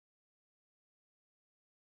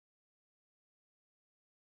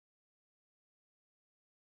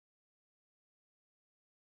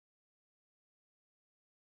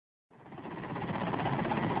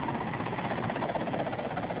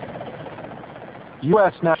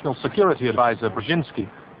U.S. National Security Advisor Brzezinski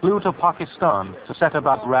flew to Pakistan to set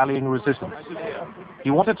about rallying resistance.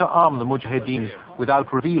 He wanted to arm the Mujahedin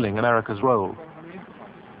without revealing America's role.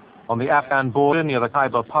 On the Afghan border near the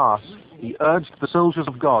Khyber Pass, he urged the soldiers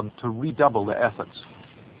of God to redouble their efforts.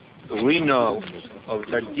 We know of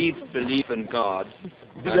their deep belief in God,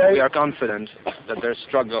 and we are confident that their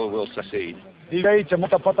struggle will succeed. That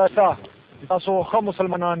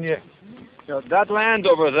land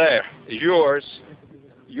over there is yours.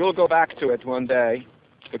 You'll go back to it one day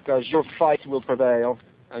because your fight will prevail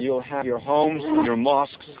and you'll have your homes and your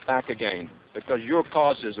mosques back again because your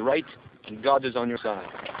cause is right and God is on your side.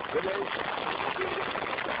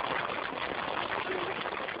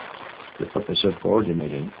 The purpose of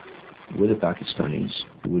coordinating with the Pakistanis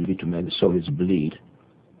will be to make the Soviets bleed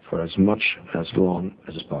for as much, as long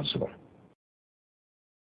as is possible.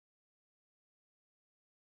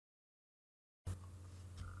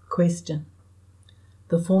 Question.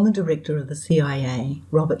 The former director of the CIA,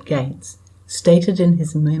 Robert Gates, stated in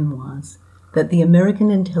his memoirs that the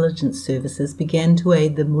American intelligence services began to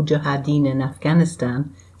aid the Mujahedin in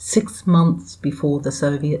Afghanistan 6 months before the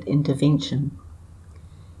Soviet intervention.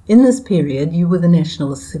 In this period, you were the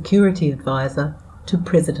National Security Advisor to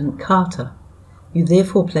President Carter. You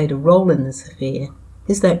therefore played a role in this affair.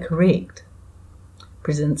 Is that correct?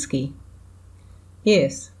 Brzezinski.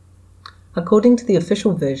 Yes. According to the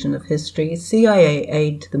official version of history, CIA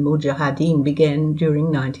aid to the Mujahedin began during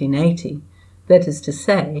 1980, that is to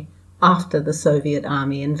say, after the Soviet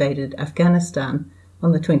army invaded Afghanistan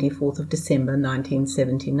on the 24th of December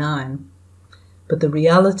 1979. But the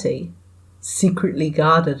reality, secretly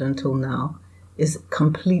guarded until now, is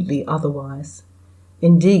completely otherwise.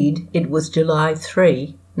 Indeed, it was July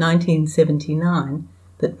 3, 1979,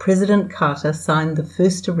 that President Carter signed the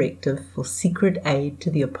first directive for secret aid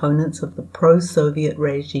to the opponents of the pro-Soviet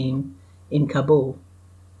regime in Kabul.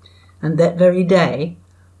 And that very day,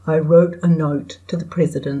 I wrote a note to the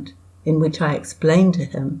President in which I explained to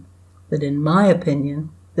him that, in my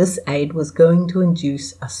opinion, this aid was going to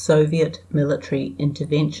induce a Soviet military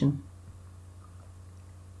intervention.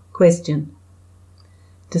 Question.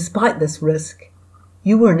 Despite this risk,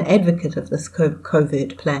 you were an advocate of this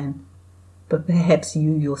covert plan, but perhaps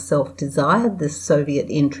you yourself desired this Soviet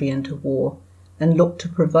entry into war and looked to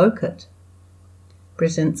provoke it.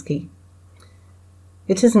 Brzezinski.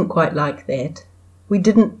 It isn't quite like that. We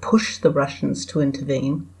didn't push the Russians to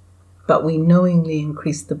intervene, but we knowingly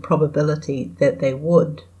increased the probability that they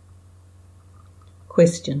would.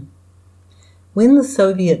 Question. When the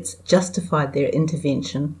Soviets justified their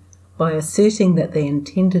intervention by asserting that they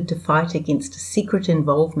intended to fight against a secret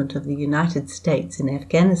involvement of the United States in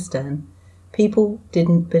Afghanistan, people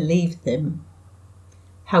didn't believe them.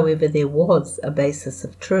 However, there was a basis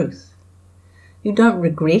of truth. You don't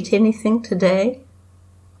regret anything today?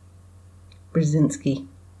 Brzezinski.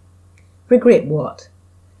 Regret what?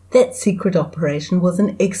 That secret operation was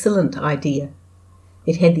an excellent idea.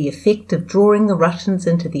 It had the effect of drawing the Russians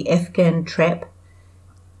into the Afghan trap,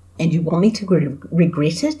 and you want me to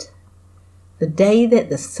regret it? The day that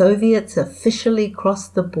the Soviets officially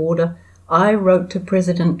crossed the border, I wrote to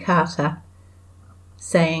President Carter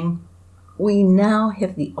saying, "We now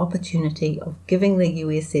have the opportunity of giving the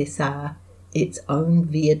USSR its own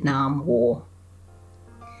Vietnam War."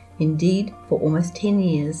 Indeed, for almost 10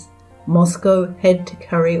 years, Moscow had to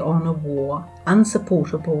carry on a war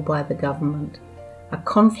unsupportable by the government, a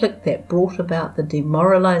conflict that brought about the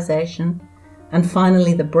demoralization and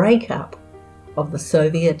finally the breakup of the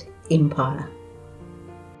Soviet Empire.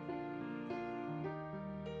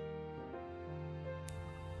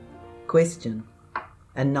 Question.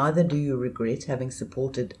 And neither do you regret having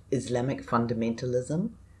supported Islamic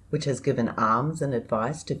fundamentalism, which has given arms and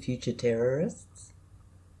advice to future terrorists?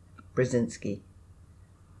 Brzezinski.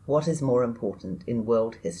 What is more important in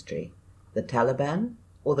world history, the Taliban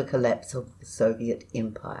or the collapse of the Soviet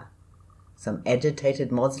Empire? Some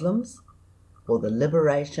agitated Muslims or the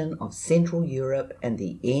liberation of Central Europe and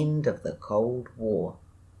the end of the Cold War?